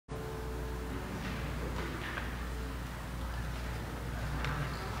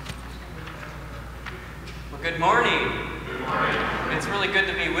Good morning. Good morning. It's really good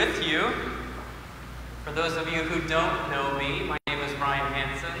to be with you. For those of you who don't know me, my name is Brian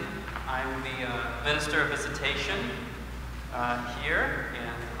Hansen. I'm the Minister of Visitation here,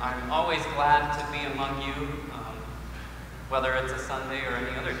 and I'm always glad to be among you, whether it's a Sunday or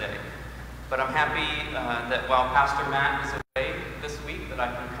any other day. But I'm happy that while Pastor Matt is away this week, that I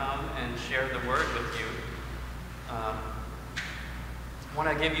can come and share the word with you. I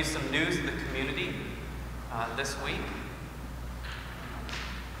want to give you some news of the community this week.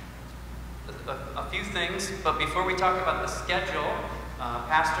 A few things, but before we talk about the schedule,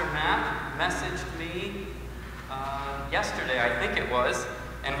 Pastor Matt messaged me yesterday, I think it was,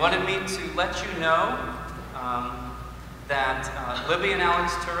 and wanted me to let you know that Libby and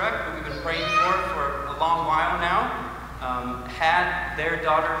Alex Turek, who we've been praying for a long while now, had their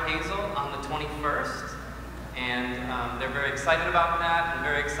daughter Hazel on the 21st. And they're very excited about that, and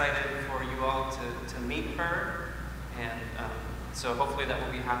very excited for you all to meet her. And so hopefully that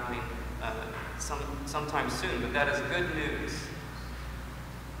will be happening sometime soon, but that is good news.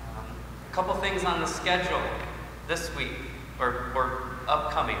 A couple things on the schedule this week, or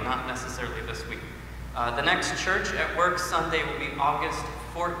upcoming, not necessarily this week. The next Church at Work Sunday will be August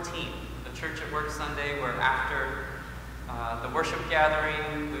 14th. The Church at Work Sunday, where after the worship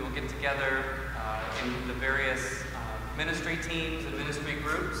gathering, we will get together in the various ministry teams and ministry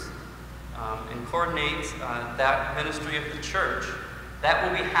groups and coordinate that ministry of the church. That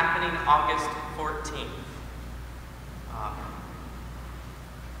will be happening August 14th.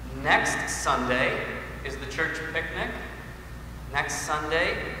 Next Sunday is the church picnic. Next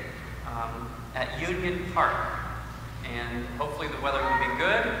Sunday at Union Park. And hopefully the weather will be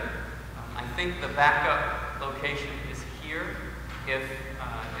good. I think the backup location is here if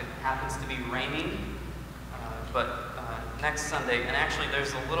it happens to be raining. But next Sunday, and actually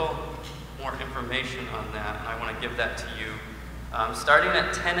there's a little more information on that, and I want to give that to you. Starting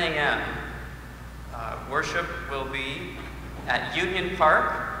at 10 a.m., worship will be at Union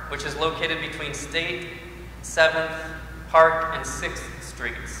Park, which is located between State, 7th, Park, and 6th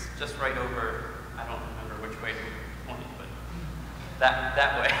Streets, just right over, I don't remember which way to point, but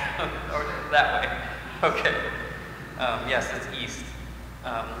that way, or that way, okay. Yes, it's east.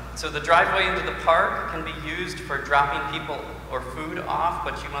 So the driveway into the park can be used for dropping people or food off,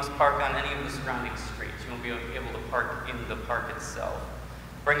 but you must park on any of the surrounding streets. You won't be able to park in the park itself.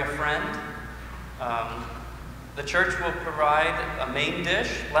 Bring a friend. The church will provide a main dish,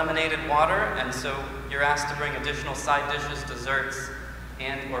 lemonade and water, and so you're asked to bring additional side dishes, desserts,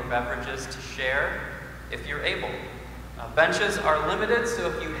 and or beverages to share if you're able. Benches are limited, so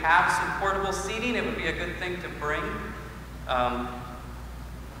if you have some portable seating, it would be a good thing to bring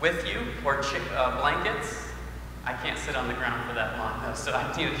with you, or blankets. I can't sit on the ground for that long, though, so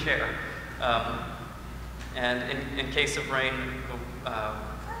I need a chair. And in case of rain,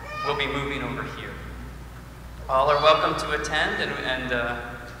 we'll be moving over here. All are welcome to attend, and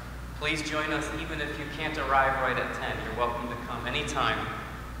please join us even if you can't arrive right at 10. You're welcome to come anytime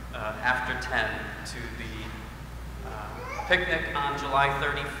after 10 to the picnic on July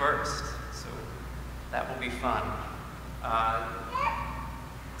 31st. So that will be fun.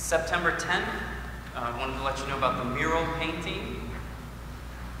 September 10th, I wanted to let you know about the mural painting.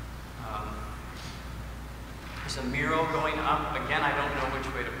 There's a mural going up. Again, I don't know which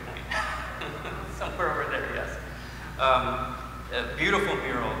way to point. Somewhere over there, yes. A beautiful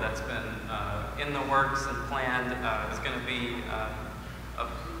mural that's been in the works and planned. Is going to be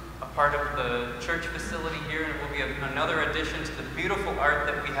a part of the church facility here, and it will be another addition to the beautiful art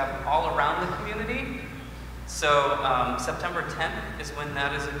that we have all around the community. So September 10th is when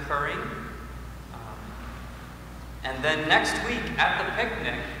that is occurring. And then next week at the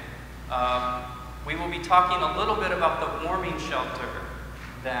picnic, we will be talking a little bit about the warming shelter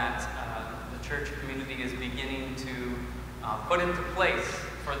that the church community is beginning to put into place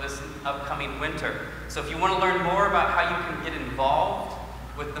for this upcoming winter. So if you want to learn more about how you can get involved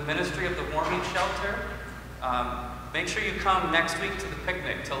with the ministry of the warming shelter, make sure you come next week to the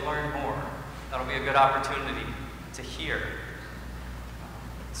picnic to learn more. That'll be a good opportunity to hear.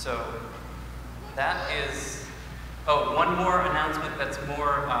 So that is, one more announcement that's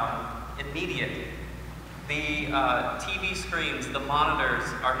more immediate. The TV screens, the monitors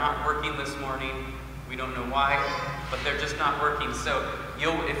are not working this morning. We don't know why, but they're just not working. So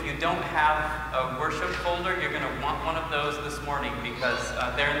if you don't have a worship folder, you're going to want one of those this morning, because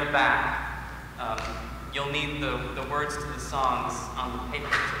they're in the back. You'll need the words to the songs on the paper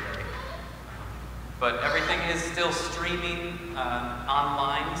today. But everything is still streaming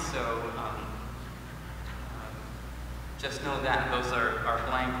online, so just know that those are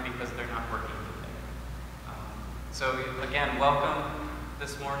blank because they're not working today. So again, welcome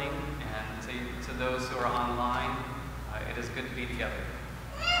this morning, and to those who are online, it is good to be together.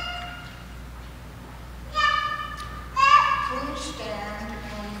 Please stand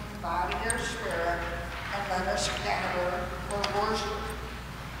in body or spirit and let us gather for worship.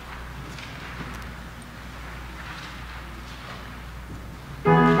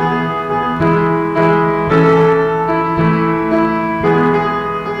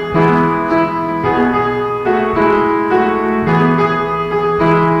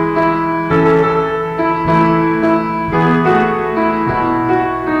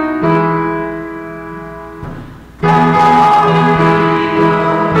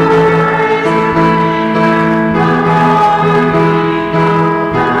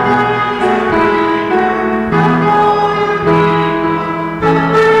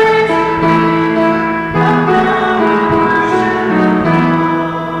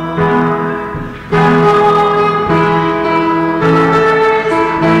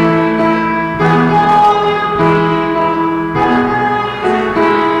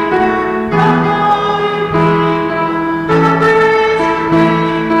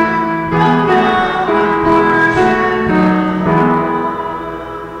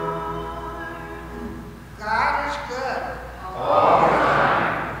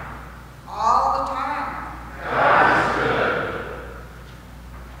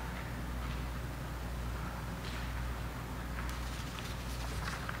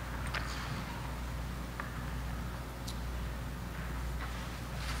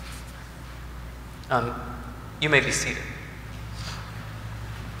 You may be seated.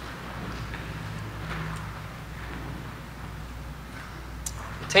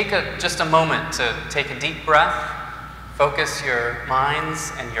 Take just a moment to take a deep breath. Focus your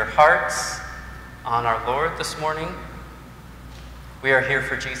minds and your hearts on our Lord this morning. We are here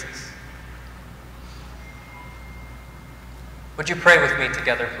for Jesus. Would you pray with me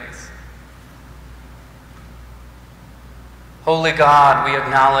together, please? Holy God, we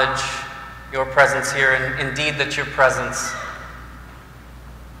acknowledge your presence here, and indeed that your presence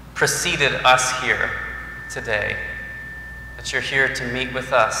preceded us here today, that you're here to meet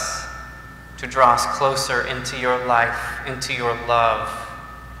with us, to draw us closer into your life, into your love,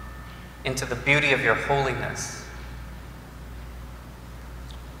 into the beauty of your holiness.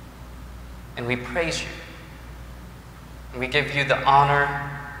 And we praise you, and we give you the honor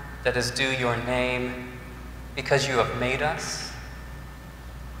that is due your name, because you have made us,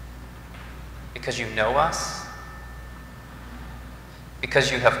 because you know us,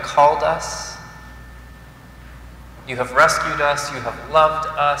 because you have called us, you have rescued us, you have loved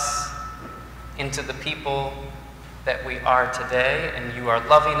us into the people that we are today, and you are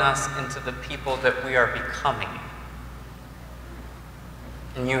loving us into the people that we are becoming.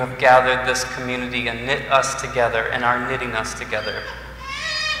 And you have gathered this community and knit us together and are knitting us together.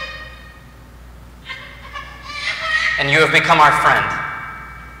 And you have become our friend.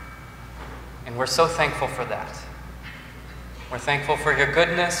 And we're so thankful for that. We're thankful for your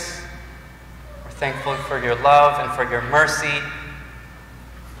goodness. We're thankful for your love and for your mercy.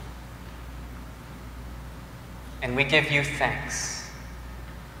 And we give you thanks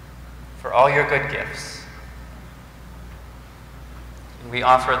for all your good gifts. And we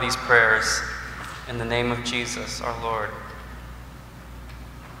offer these prayers in the name of Jesus, our Lord.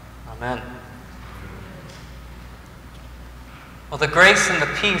 Amen. Well, the grace and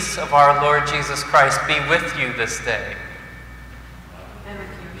the peace of our Lord Jesus Christ be with you this day. And with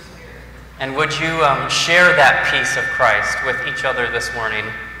your spirit. And would you share that peace of Christ with each other this morning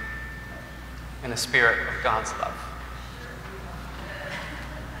in a spirit of God's love?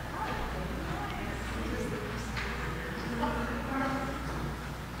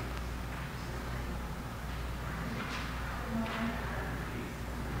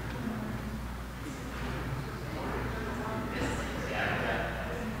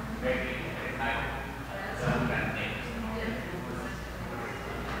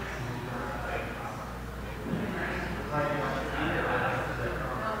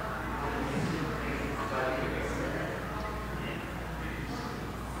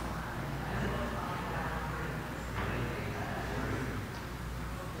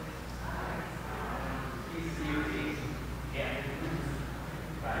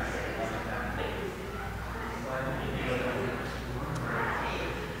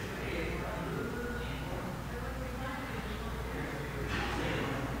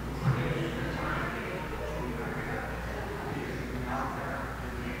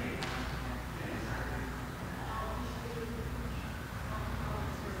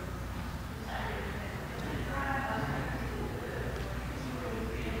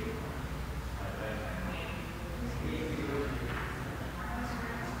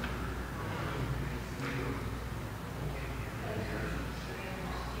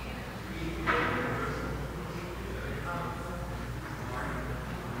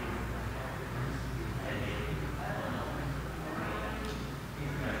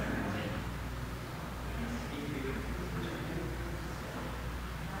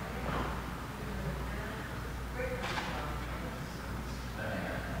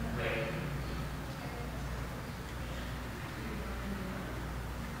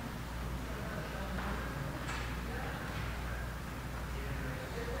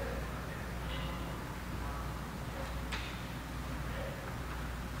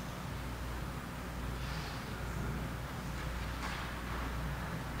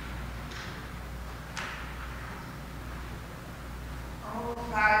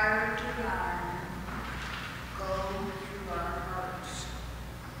 fire divine, go through our hearts.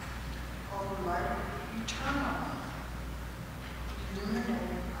 O light eternal,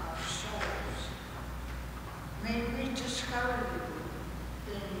 illuminate our souls. May we discover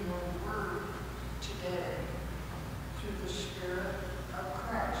you in your word today through the Spirit of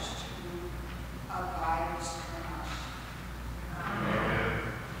Christ who abides in us. Amen.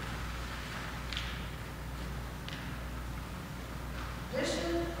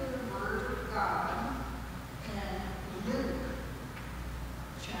 Listen to the word of God in Luke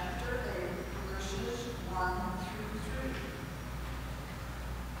chapter 8, verses 1 through 3.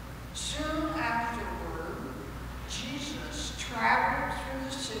 Soon afterward, Jesus traveled through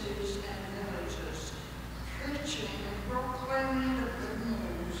the cities and villages, preaching and proclaiming the good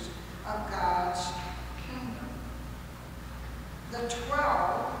news of God's kingdom. The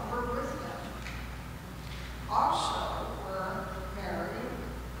 12 were with him. Also were Mary,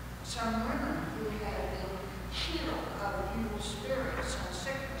 some women who had been healed of evil spirits and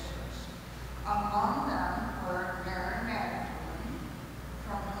sicknesses. Among them were Mary Magdalene,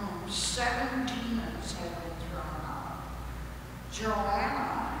 from whom 7 demons had been thrown out, Joanna,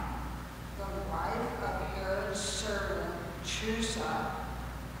 the wife of Herod's servant Chusa,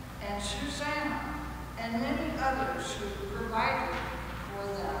 and Susanna, and many others who provided for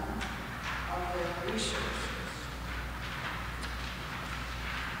them of their resources.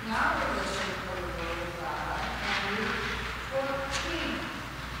 Now we listen to the word of God in Luke 14,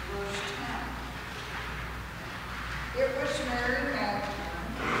 verse 10. It was Mary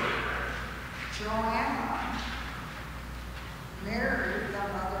Magdalene, Joanna, Mary, the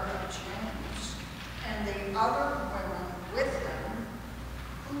mother of James, and the other women with them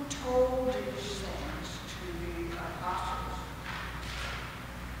who told these things to the apostles.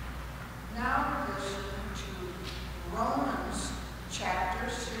 Now listen to Romans chapter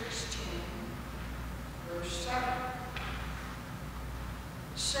 16, verse 7.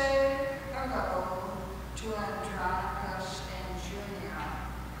 Say hello to Andronicus and Junia,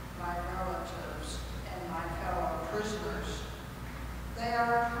 my relatives and my fellow prisoners. They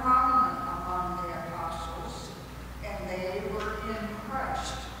are prominent among the apostles, and they were in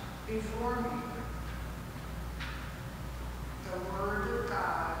Christ before me. The word of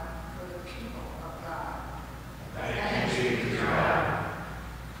God for the people of God. Thanks be to God.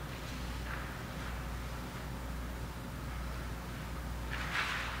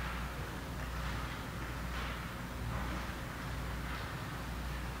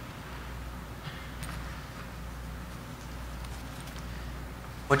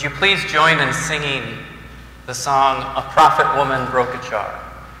 Would you please join in singing the song, "A Prophet Woman Broke a Jar"?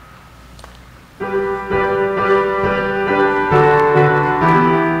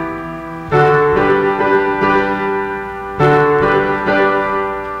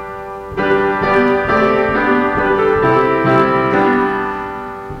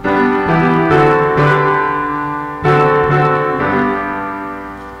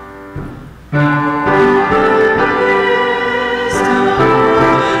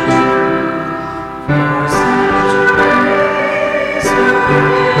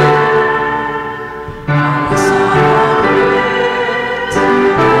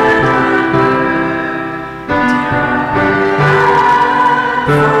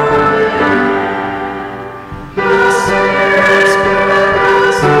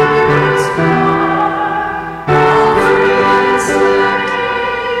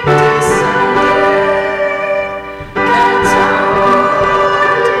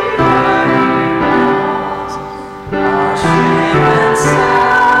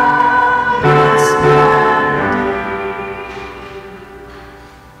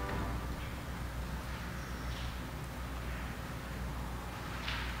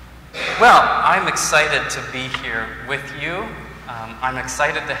 I'm excited to be here with you. I'm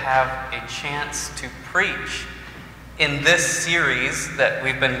excited to have a chance to preach in this series that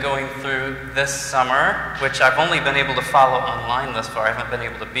we've been going through this summer, which I've only been able to follow online thus far. I haven't been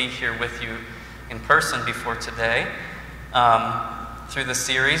able to be here with you in person before today through the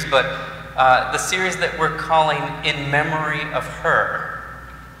series, but the series that we're calling In Memory of Her,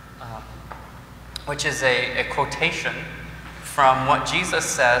 which is a quotation from what Jesus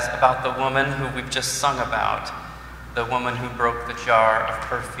says about the woman who we've just sung about, the woman who broke the jar of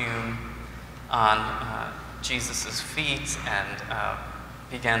perfume on Jesus' feet and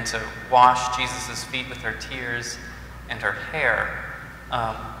began to wash Jesus' feet with her tears and her hair.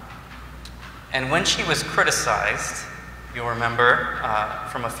 And when she was criticized, you'll remember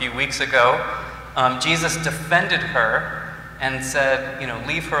from a few weeks ago, Jesus defended her and said,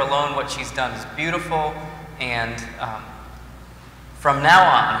 leave her alone. What she's done is beautiful, and From now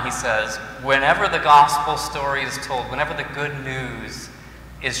on, he says, whenever the gospel story is told, whenever the good news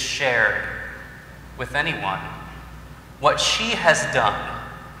is shared with anyone, what she has done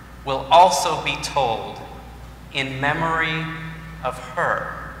will also be told in memory of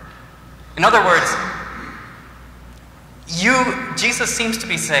her. In other words, Jesus seems to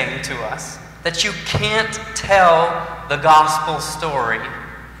be saying to us that you can't tell the gospel story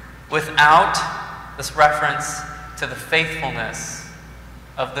without this reference to the faithfulness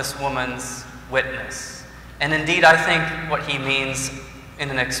of this woman's witness. And indeed, I think what he means in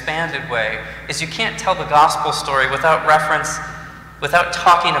an expanded way is you can't tell the gospel story without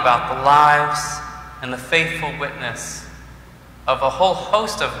talking about the lives and the faithful witness of a whole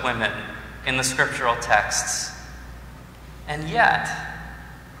host of women in the scriptural texts. And yet,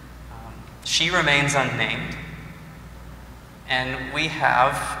 she remains unnamed, and we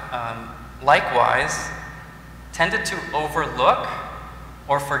have likewise tended to overlook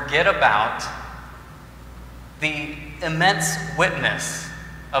or forget about the immense witness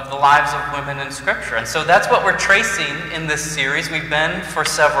of the lives of women in Scripture. And so that's what we're tracing in this series. We've been for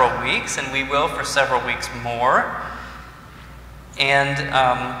several weeks, and we will for several weeks more. And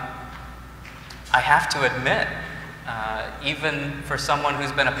I have to admit, even for someone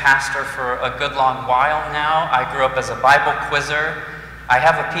who's been a pastor for a good long while now, I grew up as a Bible quizzer. I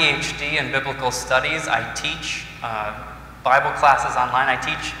have a PhD in biblical studies. I teach Bible classes online. I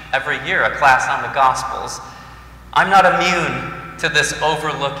teach every year a class on the Gospels. I'm not immune to this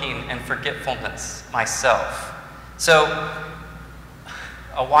overlooking and forgetfulness myself. So,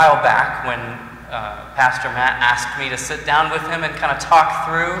 a while back when Pastor Matt asked me to sit down with him and kind of talk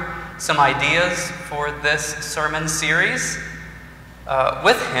through some ideas for this sermon series,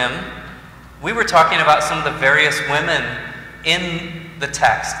 with him, we were talking about some of the various women in the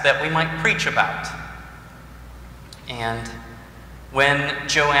text that we might preach about. And when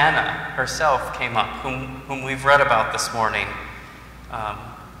Joanna herself came up, whom we've read about this morning,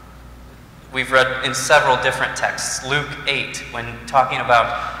 we've read in several different texts. Luke 8, when talking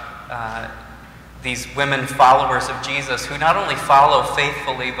about these women followers of Jesus who not only follow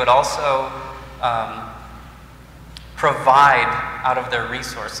faithfully, but also provide out of their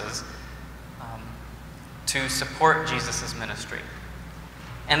resources to support Jesus' ministry.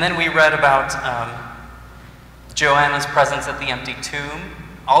 And then we read about Joanna's presence at the empty tomb.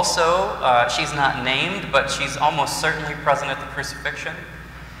 Also, she's not named, but she's almost certainly present at the crucifixion.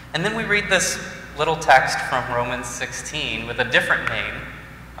 And then we read this little text from Romans 16 with a different name,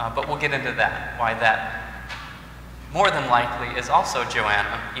 but we'll get into that, why that more than likely is also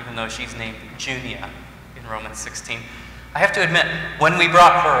Joanna, even though she's named Junia in Romans 16. I have to admit, when we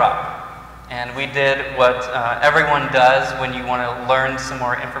brought her up, and we did what everyone does when you want to learn some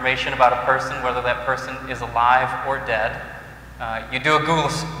more information about a person, whether that person is alive or dead, you do a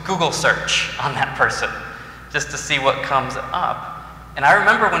Google search on that person just to see what comes up. And I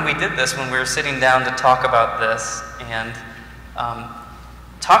remember when we did this, when we were sitting down to talk about this, and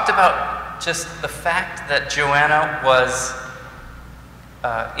talked about just the fact that Joanna was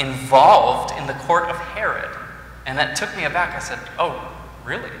involved in the court of Herod. And that took me aback. I said, oh,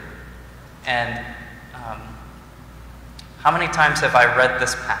 really? And how many times have I read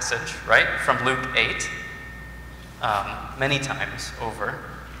this passage, right, from Luke 8? Many times over.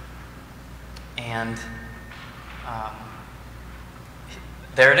 And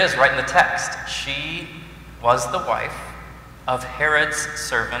there it is, right in the text. She was the wife of Herod's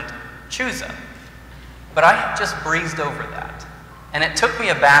servant, Chusa. But I just breezed over that. And it took me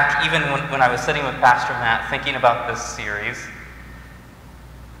aback, even when I was sitting with Pastor Matt thinking about this series.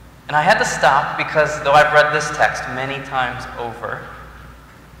 And I had to stop because, though I've read this text many times over,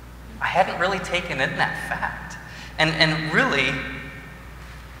 I hadn't really taken in that fact. And really,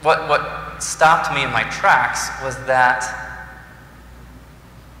 what stopped me in my tracks was that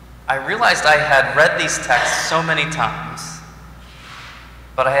I realized I had read these texts so many times,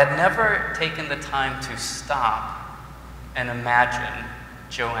 but I had never taken the time to stop and imagine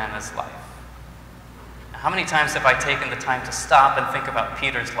Joanna's life. How many times have I taken the time to stop and think about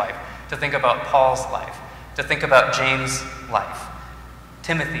Peter's life, to think about Paul's life, to think about James' life,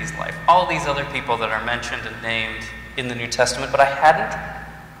 Timothy's life, all these other people that are mentioned and named in the New Testament, but I hadn't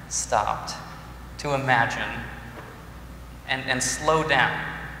stopped to imagine and slow down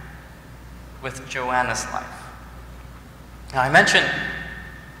with Joanna's life. Now, I mentioned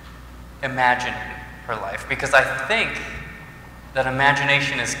imagining her life because I think that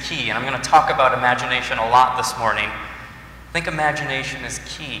imagination is key, and I'm going to talk about imagination a lot this morning. I think imagination is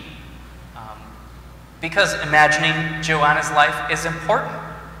key because imagining Joanna's life is important.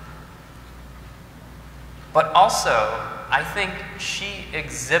 But also, I think she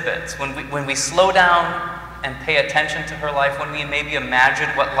exhibits, when we slow down and pay attention to her life, when we maybe imagine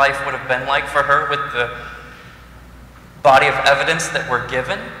what life would have been like for her with the body of evidence that we're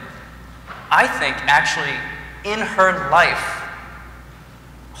given, I think actually in her life,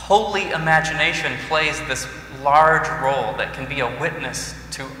 holy imagination plays this large role that can be a witness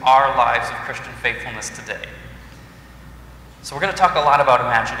to our lives of Christian faithfulness today. So we're going to talk a lot about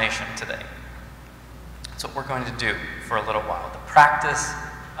imagination today. That's what we're going to do for a little while, the practice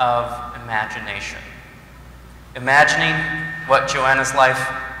of imagination. Imagining what Joanna's life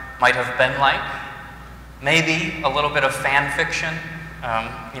might have been like, maybe a little bit of fan fiction.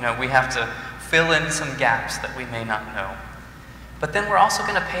 We have to fill in some gaps that we may not know. But then we're also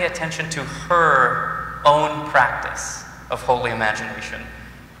going to pay attention to her own practice of holy imagination,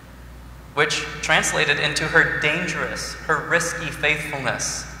 which translated into her dangerous, her risky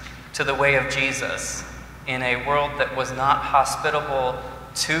faithfulness to the way of Jesus in a world that was not hospitable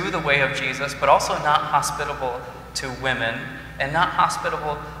to the way of Jesus, but also not hospitable to women, and not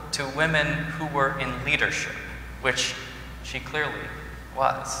hospitable to women who were in leadership, which she clearly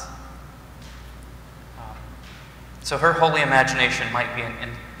was. So her holy imagination might be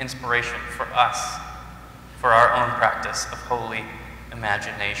an inspiration for us, for our own practice of holy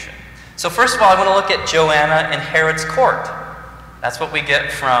imagination. So first of all, I want to look at Joanna in Herod's court. That's what we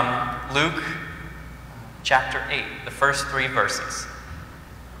get from Luke chapter 8, the first 3 verses.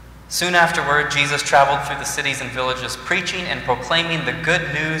 Soon afterward, Jesus traveled through the cities and villages, preaching and proclaiming the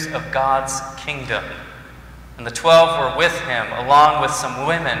good news of God's kingdom. And the 12 were with him, along with some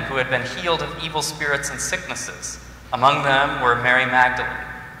women who had been healed of evil spirits and sicknesses. Among them were Mary Magdalene,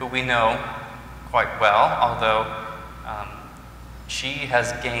 who we know quite well, although she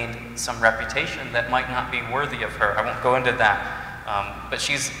has gained some reputation that might not be worthy of her. I won't go into that. But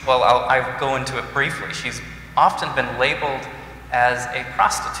I'll go into it briefly. She's often been labeled as a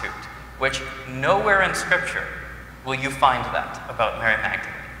prostitute, which nowhere in Scripture will you find that about Mary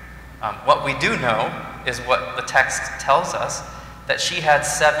Magdalene. What we do know is what the text tells us, that she had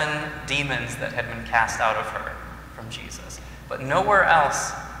 7 demons that had been cast out of her from Jesus. But nowhere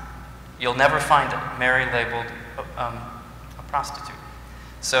else, you'll never find Mary labeled a prostitute.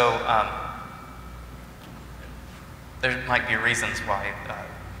 So there might be reasons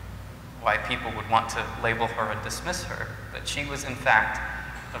why people would want to label her and dismiss her, but she was in fact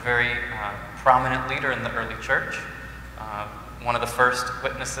a very prominent leader in the early church, one of the first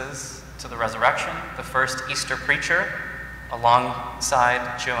witnesses to the resurrection, the first Easter preacher,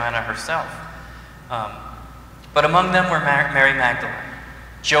 alongside Joanna herself. But among them were Mary Magdalene,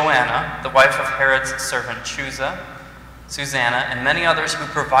 Joanna, the wife of Herod's servant Chuza, Susanna, and many others who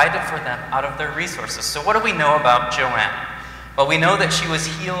provided for them out of their resources. So what do we know about Joanna? Well, we know that she was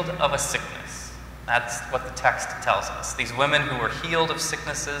healed of a sickness. That's what the text tells us. These women who were healed of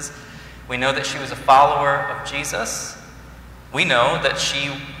sicknesses, we know that she was a follower of Jesus. We know that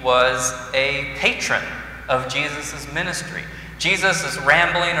she was a patron of Jesus' ministry. Jesus is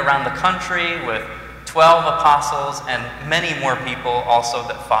rambling around the country with 12 apostles and many more people also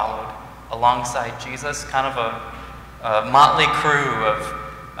that followed alongside Jesus, kind of a motley crew of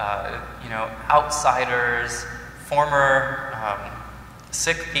outsiders, former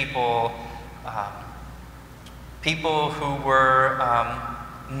sick people, people who were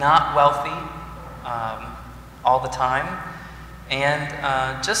not wealthy all the time,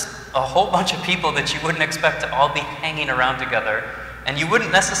 and just a whole bunch of people that you wouldn't expect to all be hanging around together. And you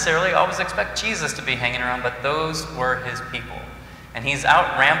wouldn't necessarily always expect Jesus to be hanging around, but those were his people. And he's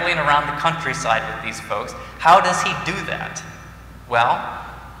out rambling around the countryside with these folks. How does he do that? Well,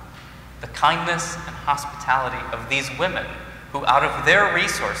 the kindness and hospitality of these women who out of their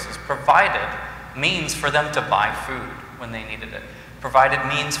resources provided means for them to buy food when they needed it, provided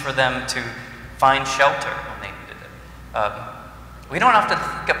means for them to find shelter when they needed it. We don't often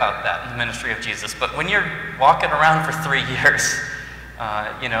think about that in the ministry of Jesus, but when you're walking around for 3 years,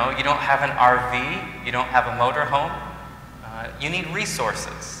 you don't have an RV, you don't have a motorhome, you need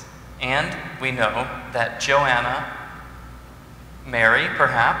resources. And we know that Joanna, Mary,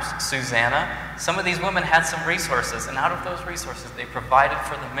 perhaps, Susanna, some of these women had some resources, and out of those resources they provided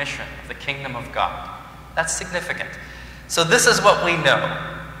for the mission of the kingdom of God. That's significant. So this is what we know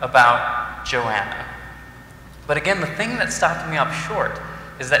about Joanna. But again, the thing that stopped me up short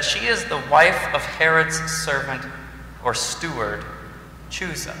is that she is the wife of Herod's servant or steward,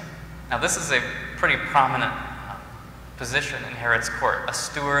 Chuza. Now this is a pretty prominent position in Herod's court, a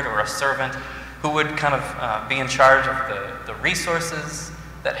steward or a servant who would kind of be in charge of the resources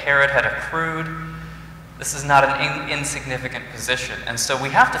that Herod had accrued. This is not an insignificant position. And so we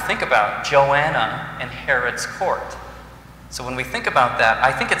have to think about Joanna in Herod's court. So when we think about that,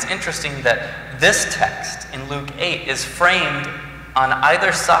 I think it's interesting that this text in Luke 8 is framed on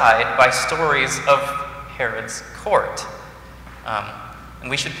either side by stories of Herod's court. And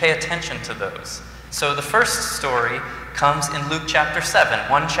we should pay attention to those. So the first story comes in Luke chapter 7,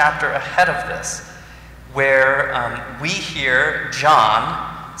 one chapter ahead of this, where we hear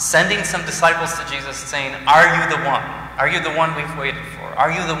John sending some disciples to Jesus saying, "Are you the one? Are you the one we've waited for?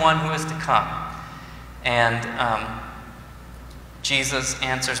 Are you the one who is to come?" And Jesus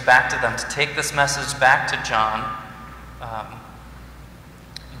answers back to them to take this message back to John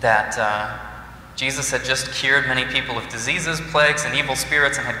that Jesus had just cured many people of diseases, plagues, and evil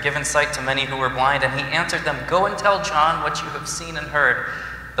spirits, and had given sight to many who were blind. And he answered them, "Go and tell John what you have seen and heard.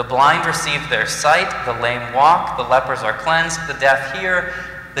 The blind receive their sight, the lame walk, the lepers are cleansed, the deaf hear,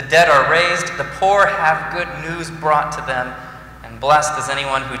 the dead are raised, the poor have good news brought to them, and blessed is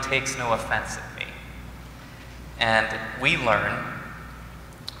anyone who takes no offense at me." And we learn,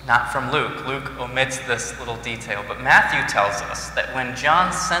 not from Luke. Luke omits this little detail, but Matthew tells us that when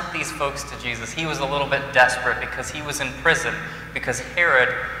John sent these folks to Jesus, he was a little bit desperate because he was in prison, because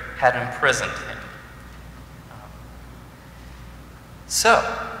Herod had imprisoned him. So,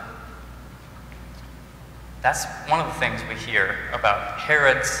 that's one of the things we hear about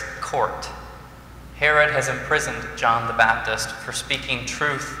Herod's court. Herod has imprisoned John the Baptist for speaking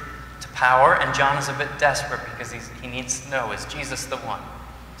truth to power, and John is a bit desperate because he needs to know, is Jesus the one?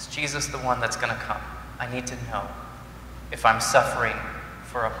 Is Jesus the one that's going to come? I need to know if I'm suffering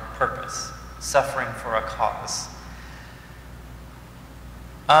for a purpose, suffering for a cause.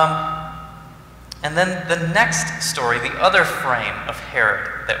 And then the next story, the other frame of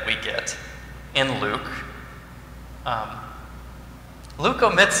Herod that we get in Luke, Luke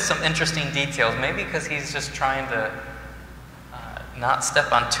omits some interesting details, maybe because he's just trying to not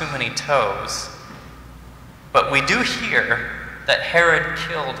step on too many toes. But we do hear that Herod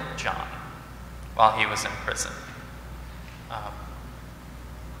killed John while he was in prison.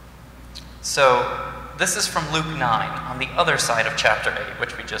 So this is from Luke 9, on the other side of chapter 8,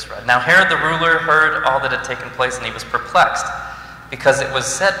 which we just read. "Now Herod the ruler heard all that had taken place, and he was perplexed, because it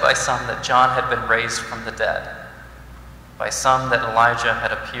was said by some that John had been raised from the dead, by some that Elijah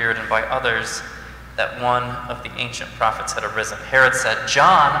had appeared, and by others that one of the ancient prophets had arisen. Herod said,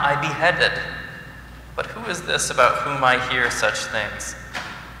 'John I beheaded, but who is this about whom I hear such things?'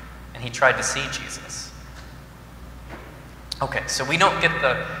 And he tried to see Jesus." Okay, so we don't get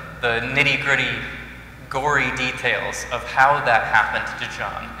the nitty-gritty, gory details of how that happened to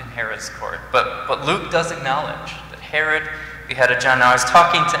John in Herod's court. But Luke does acknowledge that Herod beheaded John. Now, I was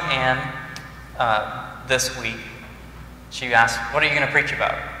talking to Anne this week. She asked, "What are you going to preach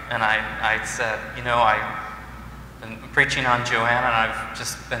about?" And I said, I've been preaching on Joanna, and I've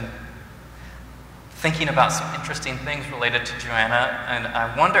just been thinking about some interesting things related to Joanna, and I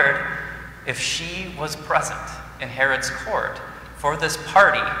wondered if she was present in Herod's court for this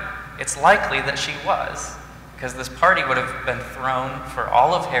party. It's likely that she was, because this party would have been thrown for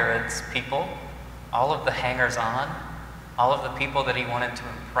all of Herod's people, all of the hangers-on, all of the people that he wanted to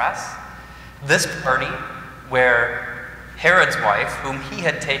impress. This party where Herod's wife, whom he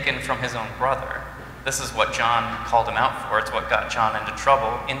had taken from his own brother, this is what John called him out for, it's what got John into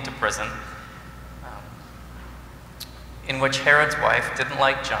trouble, into prison, in which Herod's wife didn't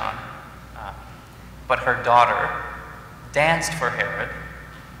like John, but her daughter danced for Herod,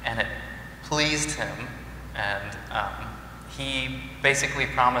 and it pleased him, and he basically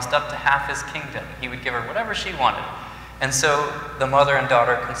promised up to half his kingdom. He would give her whatever she wanted. And so the mother and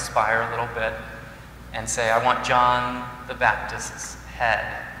daughter conspire a little bit and say, "I want John the Baptist's head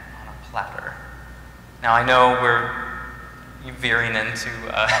on a platter." Now I know we're veering into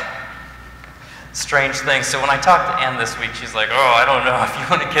strange things. So when I talked to Anne this week, she's like, "Oh, I don't know if you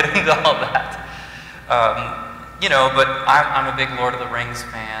want to get into all that." But I'm a big Lord of the Rings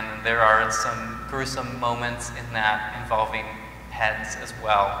fan, and there are some gruesome moments in that involving heads as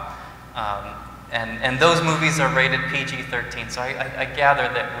well. And those movies are rated PG-13, so I gather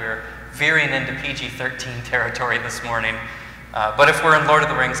that we're veering into PG-13 territory this morning. But if we're in Lord of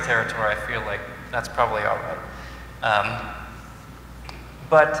the Rings territory, I feel like that's probably all right.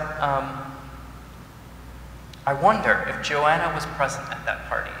 I wonder if Joanna was present at that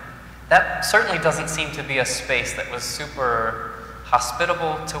party. That certainly doesn't seem to be a space that was super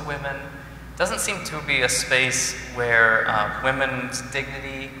hospitable to women. It doesn't seem to be a space where women's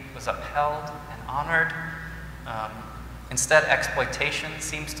dignity was upheld and honored. Instead, exploitation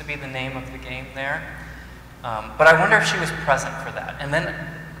seems to be the name of the game there. But I wonder if she was present for that. And then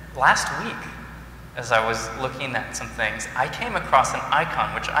last week, as I was looking at some things, I came across an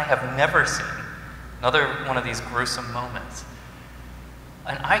icon which I have never seen Another one of these gruesome moments.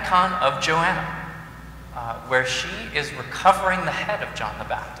 An icon of Joanna, where she is recovering the head of John the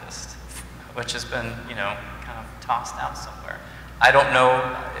Baptist, which has been, kind of tossed out somewhere. I don't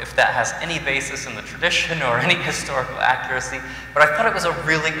know if that has any basis in the tradition or any historical accuracy, but I thought it was a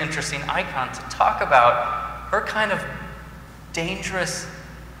really interesting icon to talk about her kind of dangerous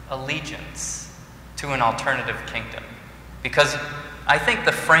allegiance to an alternative kingdom. Because I think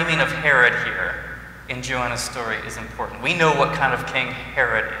the framing of Herod here in Joanna's story is important. We know what kind of king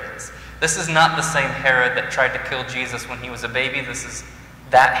Herod is. This is not the same Herod that tried to kill Jesus when he was a baby. This is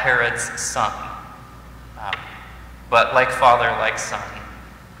that Herod's son. But like father, like son,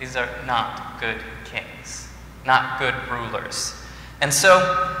 these are not good kings, not good rulers. And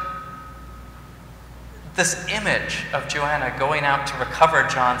so, this image of Joanna going out to recover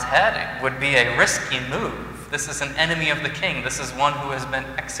John's head would be a risky move. This is an enemy of the king. This is one who has been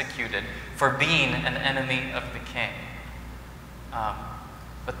executed for being an enemy of the king.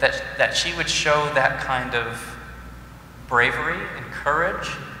 But that she would show that kind of bravery and courage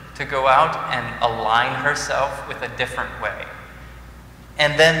to go out and align herself with a different way.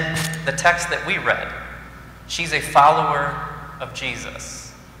 And then the text that we read, she's a follower of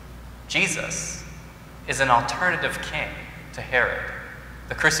Jesus. Jesus is an alternative king to Herod.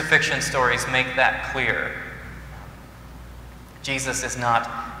 The crucifixion stories make that clear. Jesus is not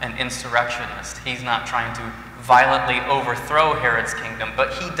an insurrectionist. He's not trying to violently overthrow Herod's kingdom,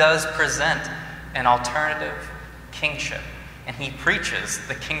 but he does present an alternative kingship. And he preaches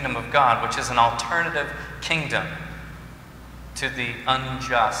the kingdom of God, which is an alternative kingdom to the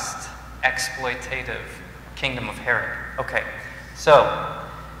unjust, exploitative kingdom of Herod. Okay, so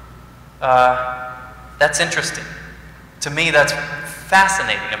that's interesting. To me, that's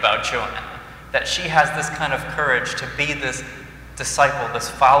fascinating about Joanna, that she has this kind of courage to be this disciple, this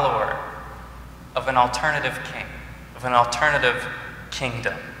follower of an alternative king, of an alternative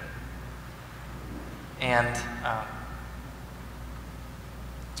kingdom. And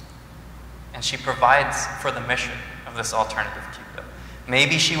she provides for the mission of this alternative kingdom.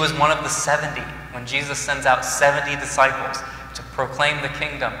 Maybe she was one of the 70 when Jesus sends out 70 disciples to proclaim the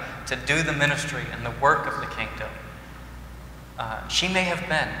kingdom, to do the ministry and the work of the kingdom. She may have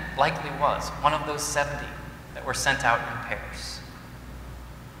been, likely was, one of those 70 that were sent out in pairs.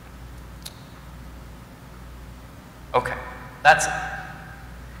 Okay, that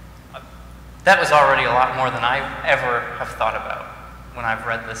was already a lot more than I ever have thought about when I've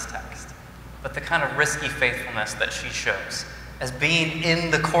read this text. But the kind of risky faithfulness that she shows as being in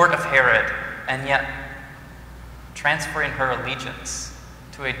the court of Herod and yet transferring her allegiance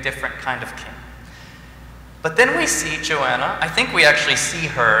to a different kind of king. But then we see Joanna, I think we actually see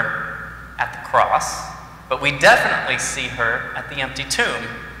her at the cross, but we definitely see her at the empty tomb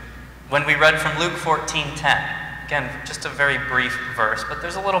when we read from Luke 14:10. Again, just a very brief verse, but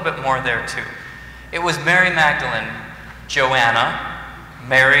there's a little bit more there too. It was Mary Magdalene, Joanna,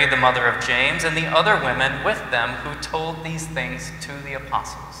 Mary, the mother of James, and the other women with them who told these things to the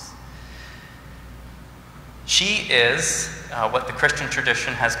apostles. She is what the Christian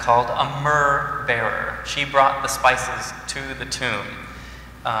tradition has called a myrrh bearer. She brought the spices to the tomb.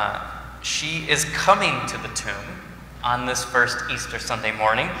 She is coming to the tomb on this first Easter Sunday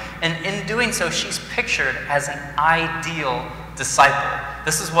morning, and in doing so, she's pictured as an ideal disciple.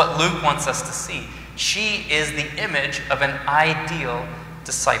 This is what Luke wants us to see. She is the image of an ideal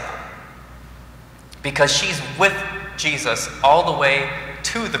disciple because she's with Jesus all the way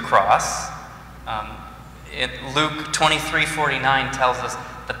to the cross. Luke 23:49 tells us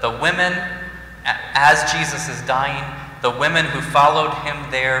that the women, as Jesus is dying, the women who followed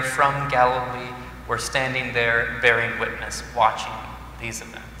him there from Galilee were standing there bearing witness, watching these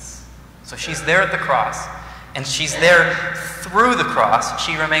events. So she's there at the cross, and she's there through the cross.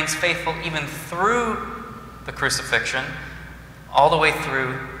 She remains faithful even through the crucifixion, all the way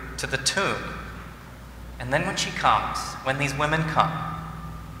through to the tomb. And then when she comes, when these women come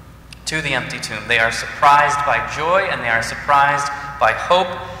to the empty tomb, they are surprised by joy and they are surprised by hope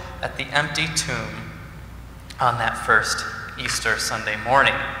at the empty tomb on that first Easter Sunday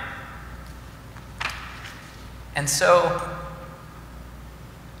morning. And so,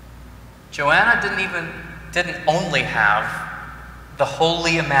 Joanna didn't only have the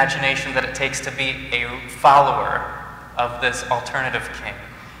holy imagination that it takes to be a follower of this alternative king,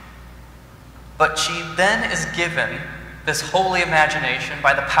 but she then is given this holy imagination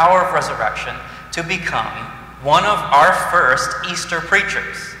by the power of resurrection to become one of our first Easter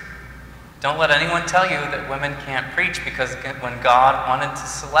preachers. Don't let anyone tell you that women can't preach, because when God wanted to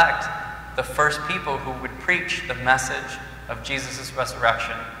select the first people who would preach the message of Jesus'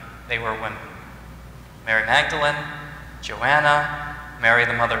 resurrection, they were women. Mary Magdalene, Joanna, Mary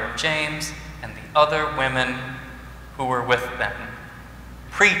the mother of James, and the other women who were with them,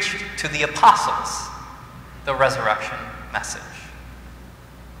 preached to the apostles the resurrection message.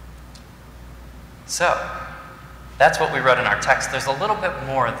 So, that's what we read in our text. There's a little bit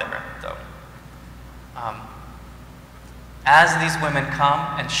more there, though. As these women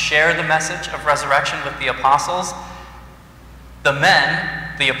come and share the message of resurrection with the apostles, the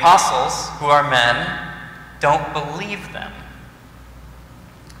men, the apostles, who are men, don't believe them.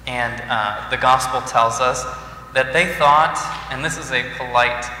 And the gospel tells us that they thought, and this is a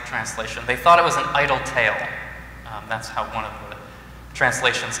polite translation, they thought it was an idle tale. That's how one of the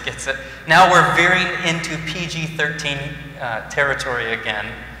translations gets it. Now we're veering into PG-13 territory again.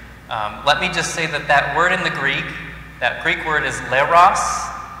 Let me just say that that word in the Greek, that Greek word is leros,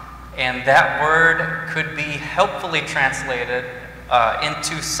 and that word could be helpfully translated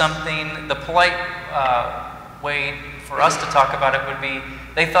into something, the polite way for us to talk about it would be,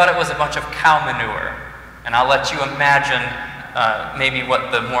 they thought it was a bunch of cow manure. And I'll let you imagine maybe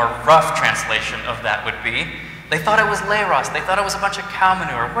what the more rough translation of that would be. They thought it was leros. They thought it was a bunch of cow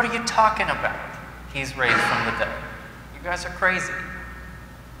manure. What are you talking about? He's raised from the dead. You guys are crazy.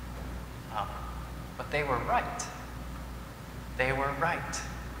 But they were right. They were right.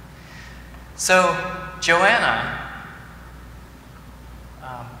 So Joanna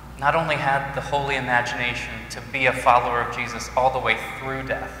not only had the holy imagination to be a follower of Jesus all the way through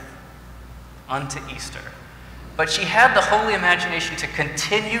death unto Easter, but she had the holy imagination to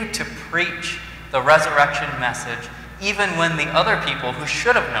continue to preach the resurrection message even when the other people who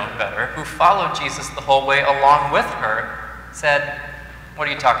should have known better, who followed Jesus the whole way along with her, said, "What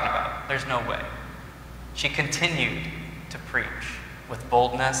are you talking about? There's no way." She continued to preach with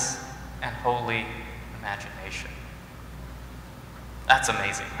boldness and holy imagination. That's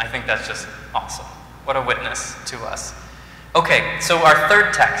amazing. I think that's just awesome. What a witness to us. Okay, so our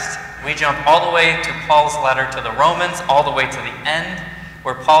third text, we jump all the way to Paul's letter to the Romans, all the way to the end,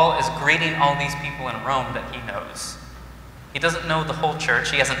 where Paul is greeting all these people in Rome that he knows. He doesn't know the whole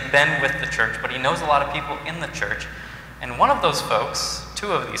church. He hasn't been with the church, but he knows a lot of people in the church. And one of those folks,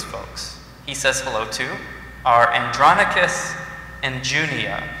 two of these folks, he says hello to, are Andronicus and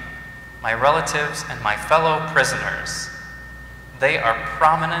Junia, my relatives and my fellow prisoners. They are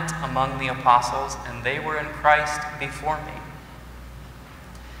prominent among the apostles, and they were in Christ before me.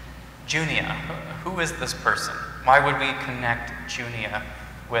 Junia, who is this person? Why would we connect Junia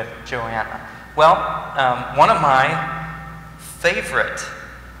with Joanna? Well, one of my favorite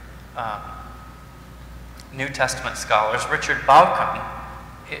New Testament scholars, Richard Bauckham,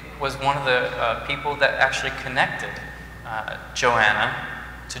 was one of the people that actually connected Joanna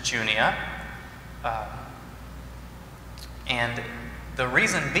to Junia. And the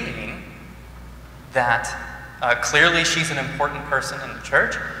reason being that clearly she's an important person in the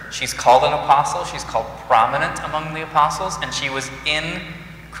church. She's called an apostle. She's called prominent among the apostles. And she was in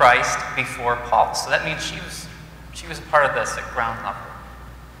Christ before Paul. So that means she was a part of this at ground level.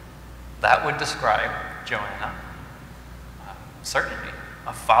 That would describe Joanna. Certainly.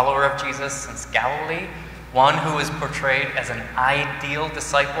 A follower of Jesus since Galilee. One who is portrayed as an ideal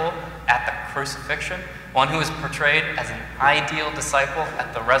disciple at the crucifixion. One who is portrayed as an ideal disciple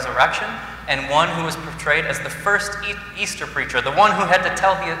at the resurrection, and one who was portrayed as the first Easter preacher, the one who had to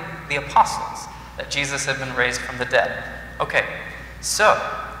tell the apostles that Jesus had been raised from the dead. Okay, so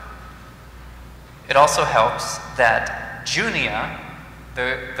it also helps that Junia,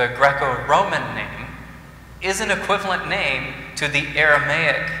 the Greco-Roman name, is an equivalent name to the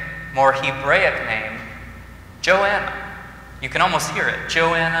Aramaic, more Hebraic name, Joanna. You can almost hear it,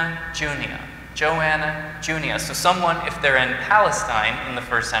 Joanna, Junia. Joanna, Junia. So someone, if they're in Palestine in the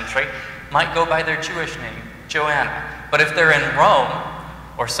first century, might go by their Jewish name, Joanna. But if they're in Rome,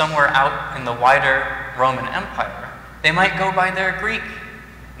 or somewhere out in the wider Roman Empire, they might go by their Greek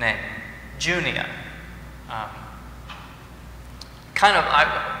name, Junia.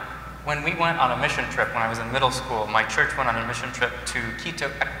 When we went on a mission trip when I was in middle school, my church went on a mission trip to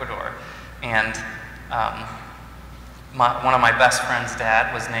Quito, Ecuador, and one of my best friend's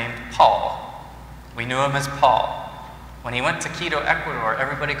dad was named Paul. We knew him as Paul. When he went to Quito, Ecuador,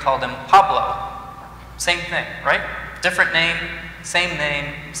 everybody called him Pablo. Same thing, right? Different name,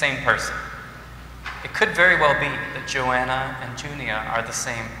 same person. It could very well be that Joanna and Junia are the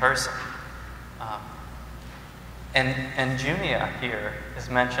same person. And Junia here is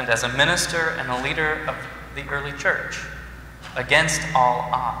mentioned as a minister and a leader of the early church against all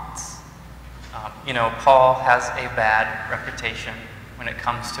odds. Paul has a bad reputation when it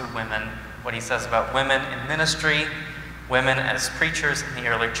comes to women. What he says about women in ministry, women as preachers in the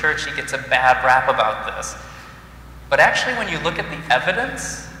early church. He gets a bad rap about this. But actually, when you look at the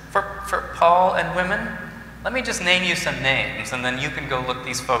evidence for Paul and women, let me just name you some names, and then you can go look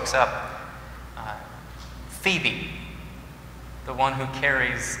these folks up. Phoebe, the one who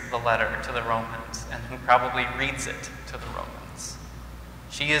carries the letter to the Romans and who probably reads it to the Romans.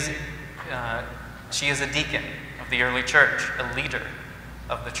 She is a deacon of the early church, a leader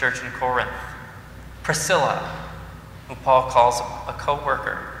of the church in Corinth. Priscilla, who Paul calls a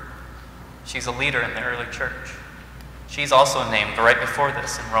co-worker. She's a leader in the early church. She's also named right before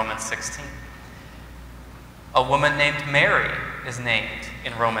this in Romans 16. A woman named Mary is named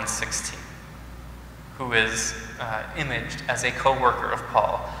in Romans 16, who is imaged as a co-worker of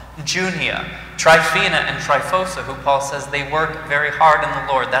Paul. Junia, Tryphena, and Tryphosa, who Paul says they work very hard in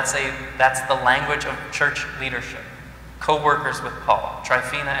the Lord. That's the language of church leadership. Co-workers with Paul,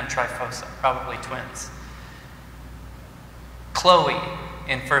 Tryphena and Tryphosa, probably twins. Chloe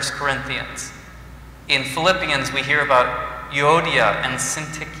in 1 Corinthians. In Philippians, we hear about Euodia and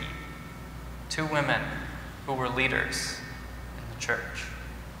Syntyche, two women who were leaders in the church.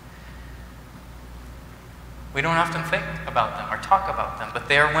 We don't often think about them or talk about them, but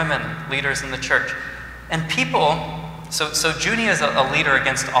they are women, leaders in the church. And people, so Junia is a leader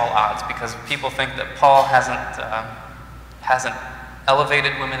against all odds because people think that Paul hasn't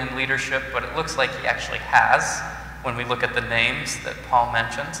elevated women in leadership, but it looks like he actually has when we look at the names that Paul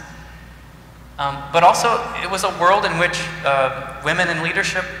mentions. But also, it was a world in which women in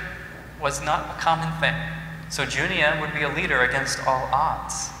leadership was not a common thing. So Junia would be a leader against all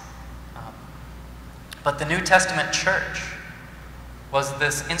odds. But the New Testament church was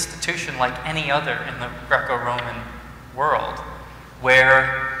this institution like any other in the Greco-Roman world,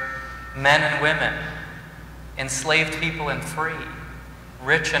 where men and women, enslaved people and free,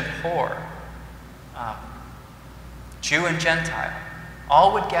 rich and poor, Jew and Gentile,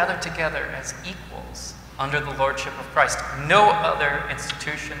 all would gather together as equals under the lordship of Christ. No other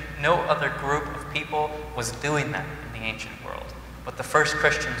institution, no other group of people was doing that in the ancient world, but the first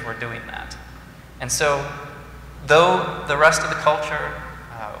Christians were doing that. And so, though the rest of the culture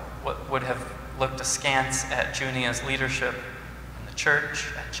would have looked askance at Junia's leadership in the church,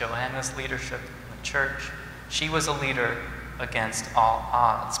 at Joanna's leadership in the church, she was a leader against all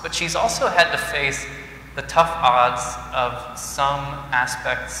odds. But she's also had to face the tough odds of some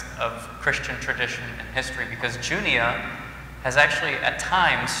aspects of Christian tradition and history, because Junia has actually at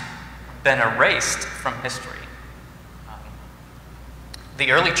times been erased from history.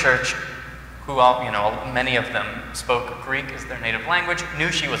 The early church, who many of them spoke Greek as their native language,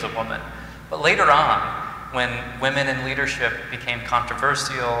 knew she was a woman. But later on, when women in leadership became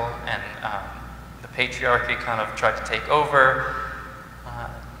controversial and the patriarchy kind of tried to take over,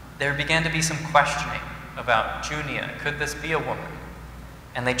 there began to be some questioning about Junia. Could this be a woman?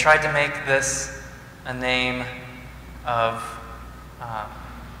 And they tried to make this a name of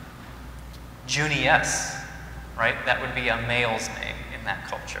Junius, right? That would be a male's name in that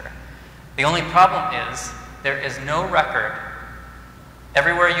culture. The only problem is there is no record,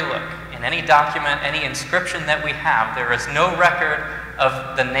 everywhere you look, in any document, any inscription that we have, there is no record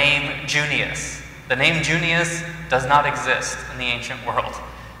of the name Junius. The name Junius does not exist in the ancient world,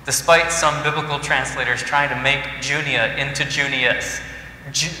 despite some biblical translators trying to make Junia into Junius.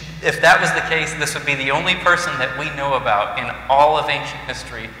 If that was the case, this would be the only person that we know about in all of ancient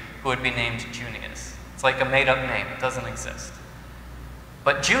history who would be named Junius. It's like a made-up name. It doesn't exist.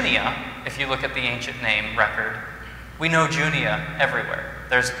 But Junia, if you look at the ancient name record, we know Junia everywhere.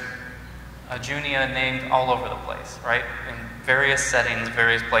 There's a Junia named all over the place, right? In various settings,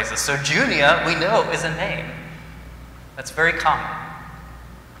 various places. So Junia, we know, is a name that's very common.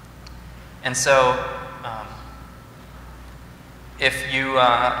 And so,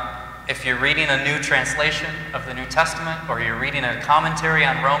 if you're reading a new translation of the New Testament, or you're reading a commentary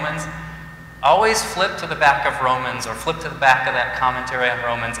on Romans, always flip to the back of Romans, or flip to the back of that commentary on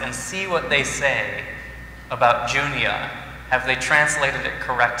Romans, and see what they say about Junia. Have they translated it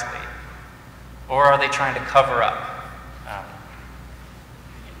correctly? Or are they trying to cover up?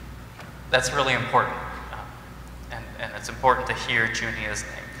 That's really important. And it's important to hear Junia's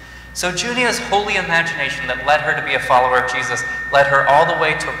name. So Junia's holy imagination that led her to be a follower of Jesus led her all the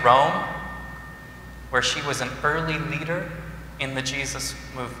way to Rome, where she was an early leader in the Jesus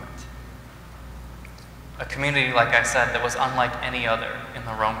movement. A community, like I said, that was unlike any other in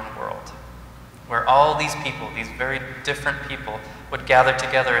the Roman world, where all these people, these very different people, would gather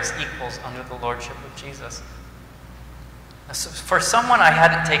together as equals under the lordship of Jesus. For someone I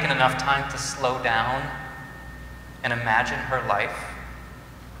hadn't taken enough time to slow down and imagine her life,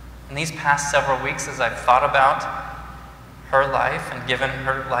 in these past several weeks, as I've thought about her life and given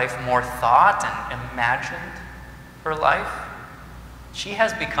her life more thought and imagined her life, she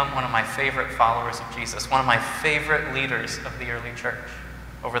has become one of my favorite followers of Jesus, one of my favorite leaders of the early church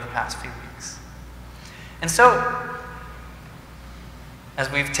over the past few weeks. And so,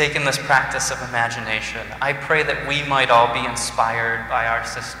 as we've taken this practice of imagination, I pray that we might all be inspired by our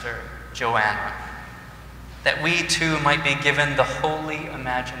sister Joanna, that we too might be given the holy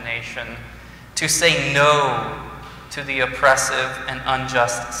imagination to say no to the oppressive and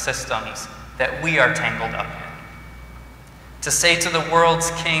unjust systems that we are tangled up in. To say to the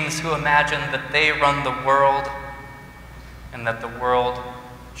world's kings who imagine that they run the world and that the world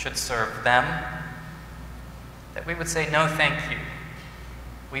should serve them, that we would say, no, thank you.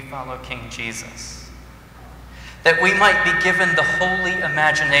 We follow King Jesus. That we might be given the holy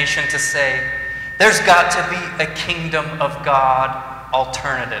imagination to say, there's got to be a kingdom of God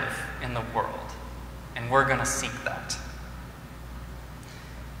alternative in the world, and we're going to seek that.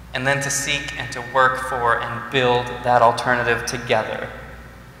 And then to seek and to work for and build that alternative together.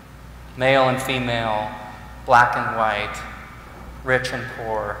 Male and female, black and white, rich and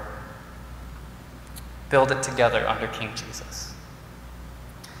poor. Build it together under King Jesus.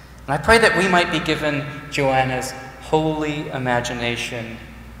 And I pray that we might be given Joanna's holy imagination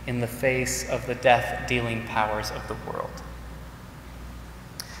in the face of the death-dealing powers of the world.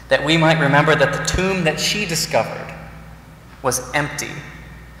 That we might remember that the tomb that she discovered was empty,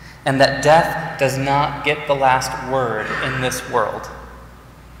 and that death does not get the last word in this world.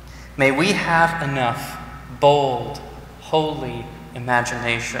 May we have enough bold, holy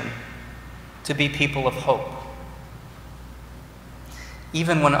imagination to be people of hope.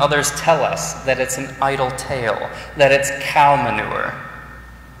 Even when others tell us that it's an idle tale, that it's cow manure,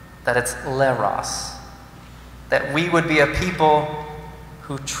 that it's leros, that we would be a people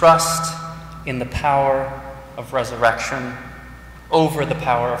who trust in the power of resurrection over the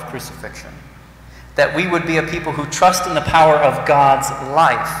power of crucifixion. That we would be a people who trust in the power of God's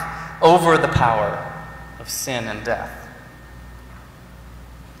life over the power of sin and death.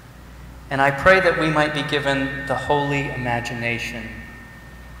 And I pray that we might be given the holy imagination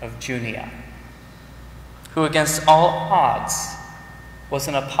of Junia, who against all odds was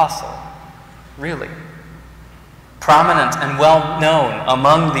an apostle, really. Prominent and well known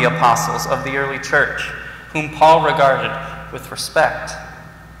among the apostles of the early church, whom Paul regarded with respect.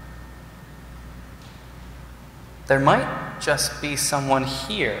 There might just be someone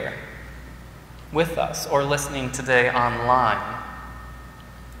here with us or listening today online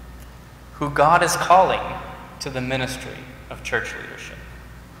who God is calling to the ministry of church leadership.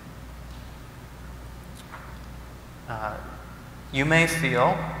 You may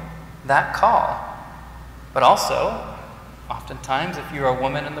feel that call, but also, oftentimes, if you're a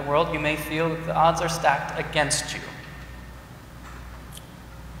woman in the world, you may feel that the odds are stacked against you.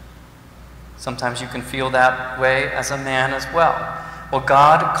 Sometimes you can feel that way as a man as well. Well,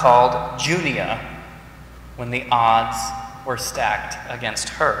 God called Junia when the odds were stacked against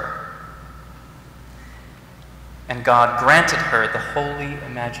her. And God granted her the holy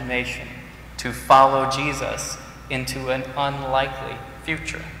imagination to follow Jesus into an unlikely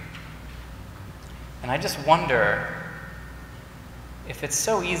future. And I just wonder if it's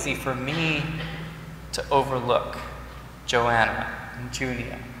so easy for me to overlook Joanna and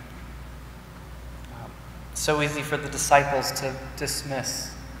Junia. So easy for the disciples to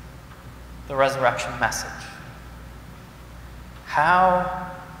dismiss the resurrection message.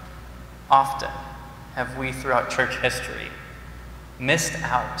 How often have we throughout church history missed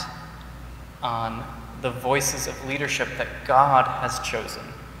out on the voices of leadership that God has chosen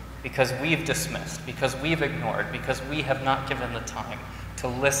because we've dismissed, because we've ignored, because we have not given the time to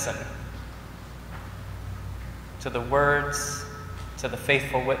listen to the words, to the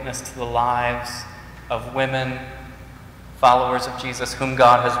faithful witness, to the lives of women, followers of Jesus, whom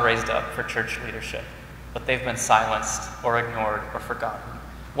God has raised up for church leadership, but they've been silenced or ignored or forgotten.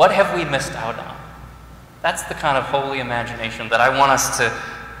 What have we missed out on? That's the kind of holy imagination that I want us to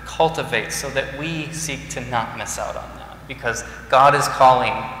cultivate so that we seek to not miss out on that, because God is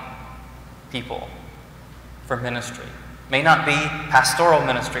calling people for ministry. May not be pastoral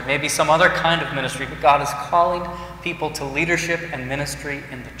ministry, maybe some other kind of ministry, but God is calling people to leadership and ministry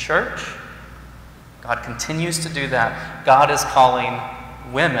in the church. God continues to do that. God is calling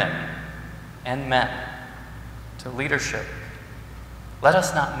women and men to leadership. Let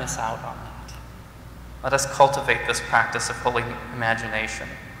us not miss out on that. Let us cultivate this practice of holy imagination.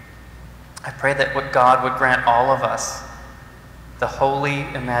 I pray that what God would grant all of us the holy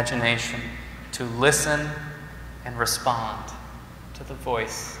imagination to listen and respond to the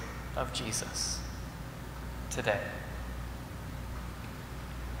voice of Jesus today.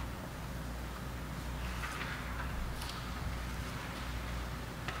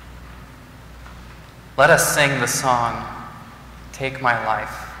 let us sing the song, "Take My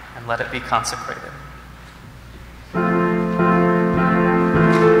Life and Let It Be Consecrated."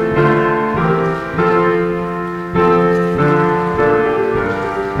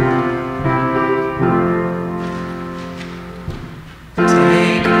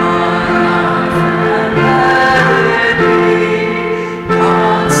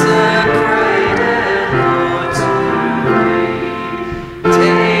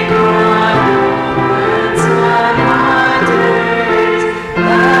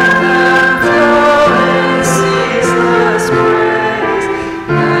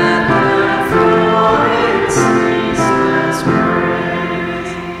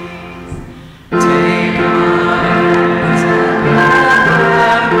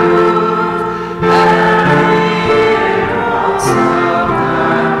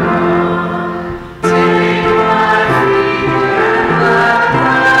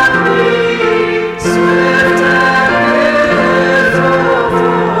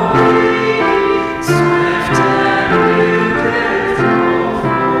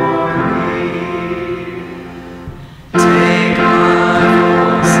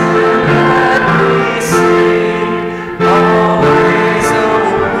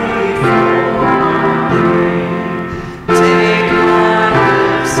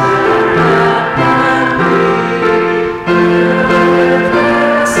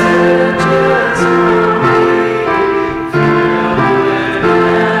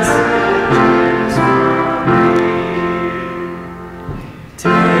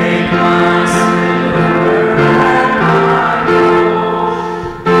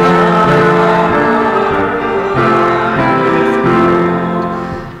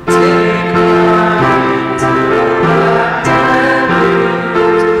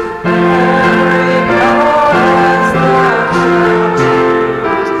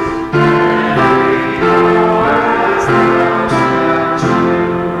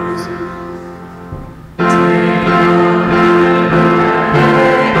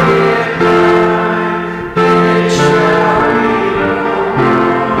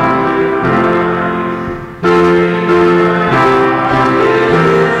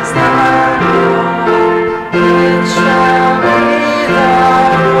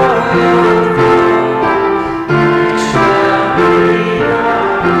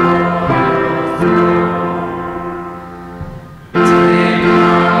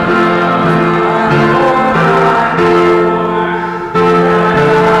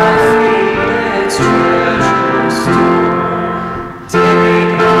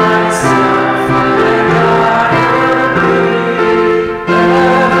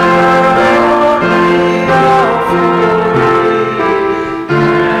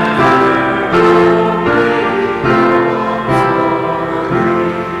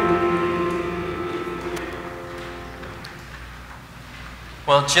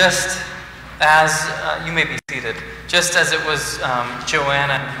 Well, just as, you may be seated, just as it was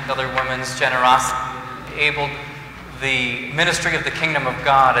Joanna and other women's generosity enabled the ministry of the kingdom of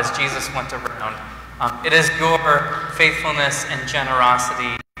God as Jesus went around, it is your faithfulness and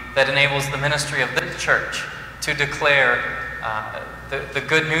generosity that enables the ministry of this church to declare the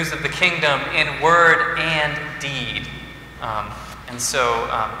good news of the kingdom in word and deed. And so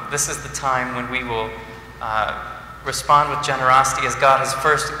this is the time when we will respond with generosity as God has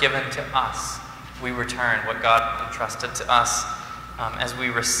first given to us. We return what God entrusted to us. As we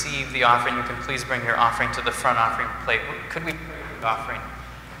receive the offering, you can please bring your offering to the front offering plate. Could we pray for the offering?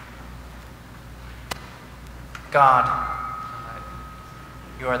 God,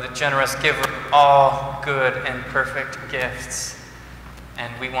 you are the generous giver of all good and perfect gifts.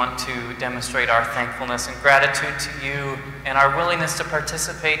 And we want to demonstrate our thankfulness and gratitude to you and our willingness to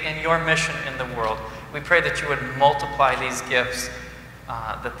participate in your mission in the world. We pray that you would multiply these gifts,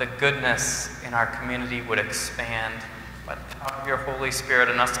 that the goodness in our community would expand by the power of your Holy Spirit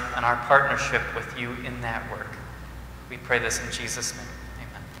in us and our partnership with you in that work. We pray this in Jesus' name.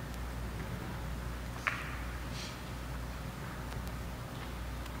 Amen.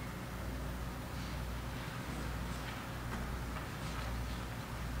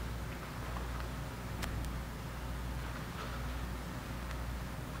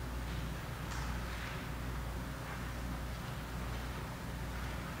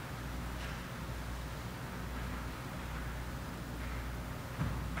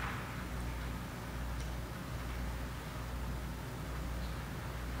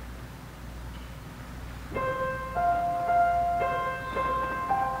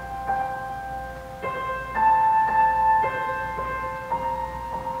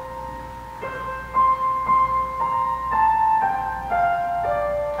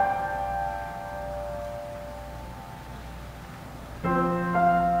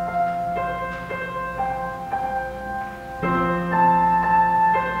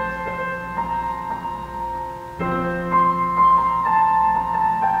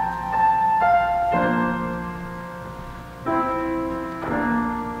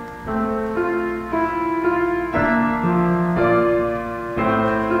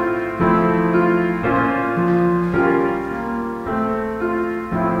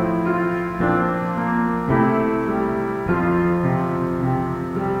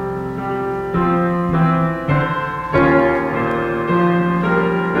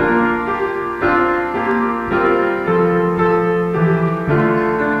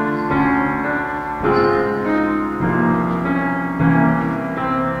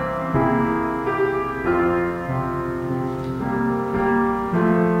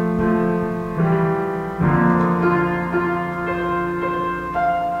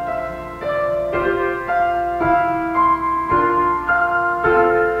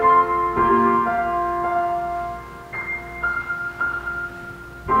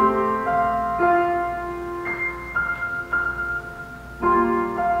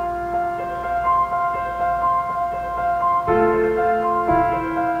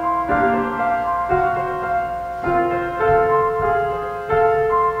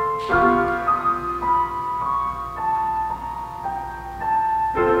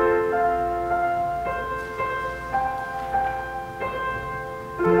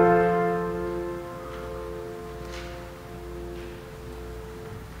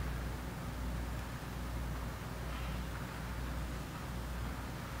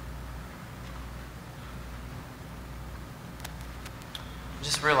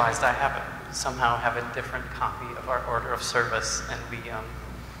 just realized I somehow have a different copy of our order of service, and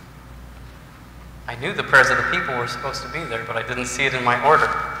I knew the prayers of the people were supposed to be there, but I didn't see it in my order.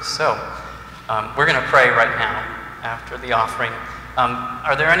 So we're going to pray right now after the offering.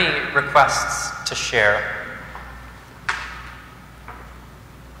 Are there any requests to share?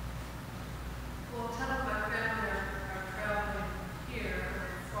 Well, 10 of my family are traveling here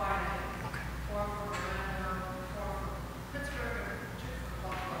Friday. Okay. 4 from Orlando, 4 from Pittsburgh, and 2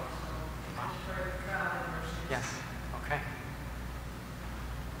 from Buffalo. So just for traveling mercies. Yes. Okay.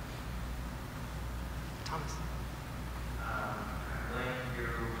 Thomas. I'm going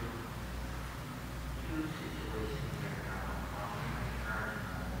through two situations right now. One in my current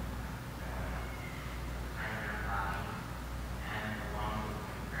home, primary body, and the one with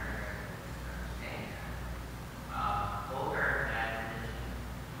my primary staying at. Both are bad condition.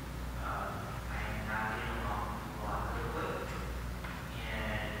 I am not getting along with a lot of the wood.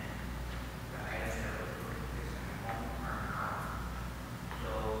 And the items that was fixed in my home are not.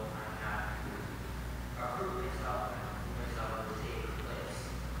 So I'm not approve myself and put myself in a safe place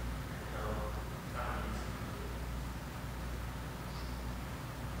until something is complete.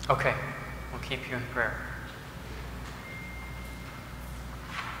 Okay. We'll keep you in prayer.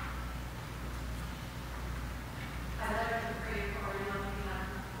 I'd like to pray for a young man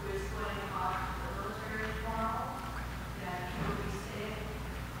who is going off to the military tomorrow, that he will be safe,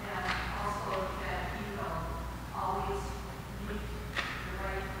 and also that he will always meet the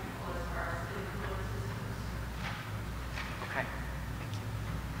right people as far as influences. Okay. Thank you.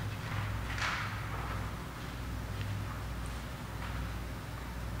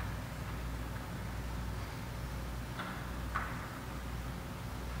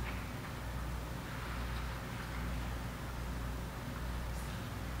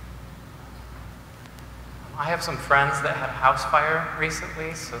 I have some friends that had a house fire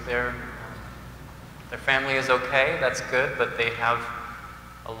recently, so their family is okay, that's good, but they have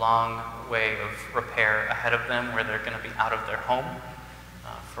a long way of repair ahead of them where they're going to be out of their home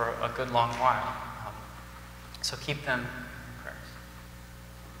for a good long while. So keep them in prayers.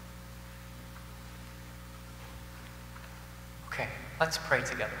 Okay, let's pray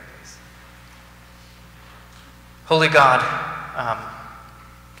together, please. Holy God,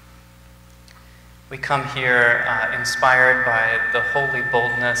 we come here inspired by the holy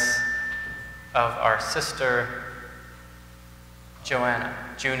boldness of our sister Junia.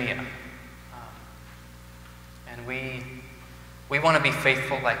 And we want to be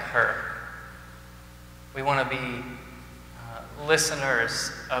faithful like her. We want to be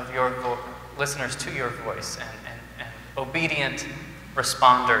listeners to your voice and obedient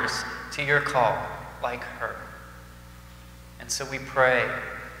responders to your call like her. And so we pray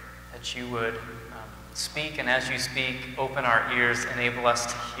that you would speak, and as you speak, open our ears, enable us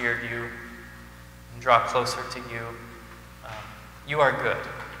to hear you, and draw closer to you. You are good,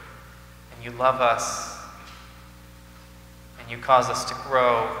 and you love us, and you cause us to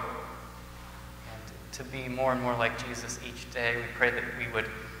grow and to be more and more like Jesus each day. We pray that we would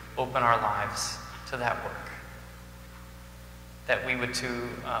open our lives to that work, that we would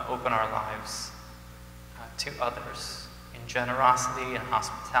open our lives to others in generosity and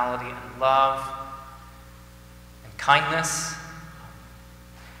hospitality and love and kindness.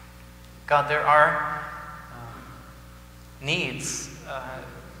 God, there are needs,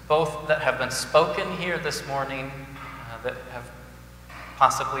 both that have been spoken here this morning, that have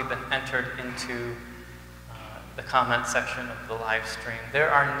possibly been entered into the comment section of the live stream. There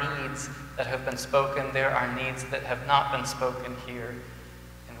are needs that have been spoken. There are needs that have not been spoken here.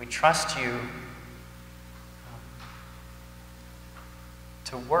 And we trust you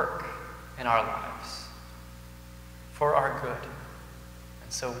to work in our lives for our good.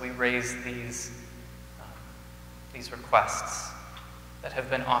 And so we raise these requests that have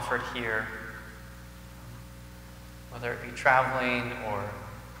been offered here, whether it be traveling or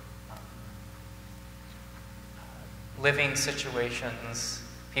living situations,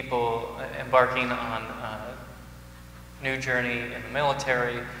 people embarking on a new journey in the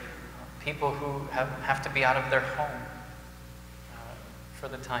military, people who have to be out of their home for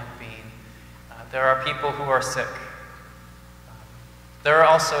the time being. There are people who are sick. There are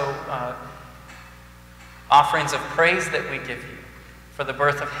also offerings of praise that we give you for the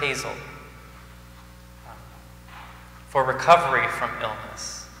birth of Hazel, for recovery from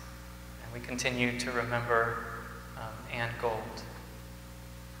illness. And we continue to remember Ann Gold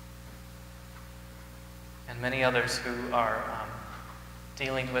and many others who are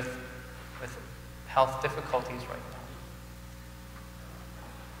dealing with health difficulties right now.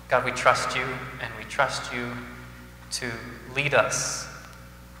 God, we trust you, and we trust you to lead us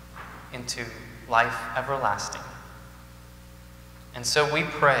into life everlasting. And so we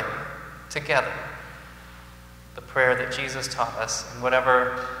pray together the prayer that Jesus taught us in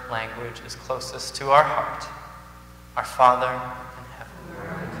whatever language is closest to our heart. Our Father in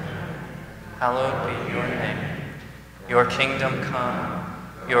heaven, hallowed be your name. Your kingdom come,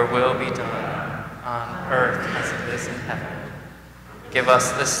 your will be done, on earth as it is in heaven. Give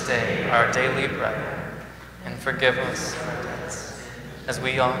us this day our daily bread, and forgive us our debts, as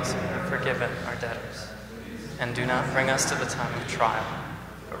we also have forgiven our debtors. And do not bring us to the time of trial,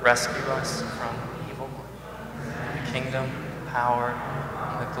 but rescue us from the evil one. The kingdom, the power,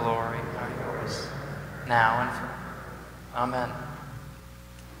 and the glory are yours, now and forever. Amen.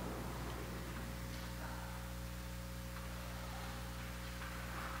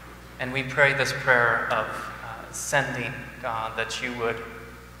 And we pray this prayer of sending, God, that you would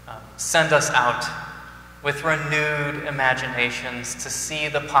send us out with renewed imaginations to see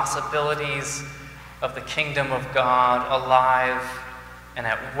the possibilities of the kingdom of God alive and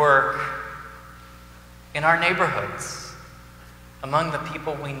at work in our neighborhoods, among the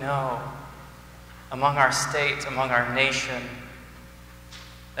people we know, among our state, among our nation,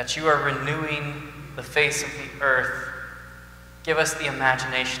 that you are renewing the face of the earth. Give us the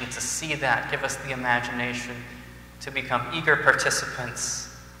imagination to see that. Give us the imagination to become eager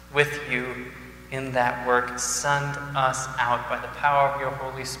participants with you in that work. Send us out by the power of your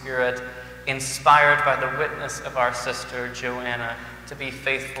Holy Spirit, inspired by the witness of our sister Joanna, to be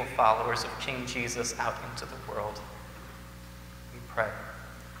faithful followers of King Jesus out into the world. We pray.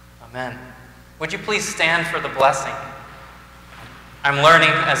 Amen. Would you please stand for the blessing? I'm learning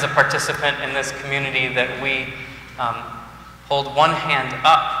as a participant in this community that we hold one hand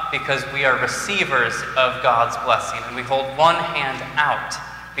up because we are receivers of God's blessing, and we hold one hand out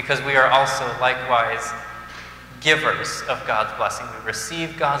because we are also likewise givers of God's blessing. We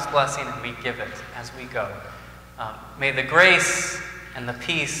receive God's blessing and we give it as we go. May the grace and the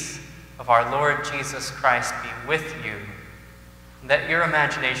peace of our Lord Jesus Christ be with you, that your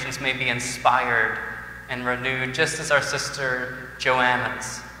imaginations may be inspired and renewed, just as our sister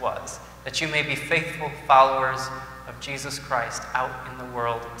Joanna's was, that you may be faithful followers of Jesus Christ out in the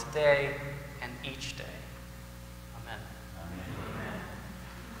world today and each day.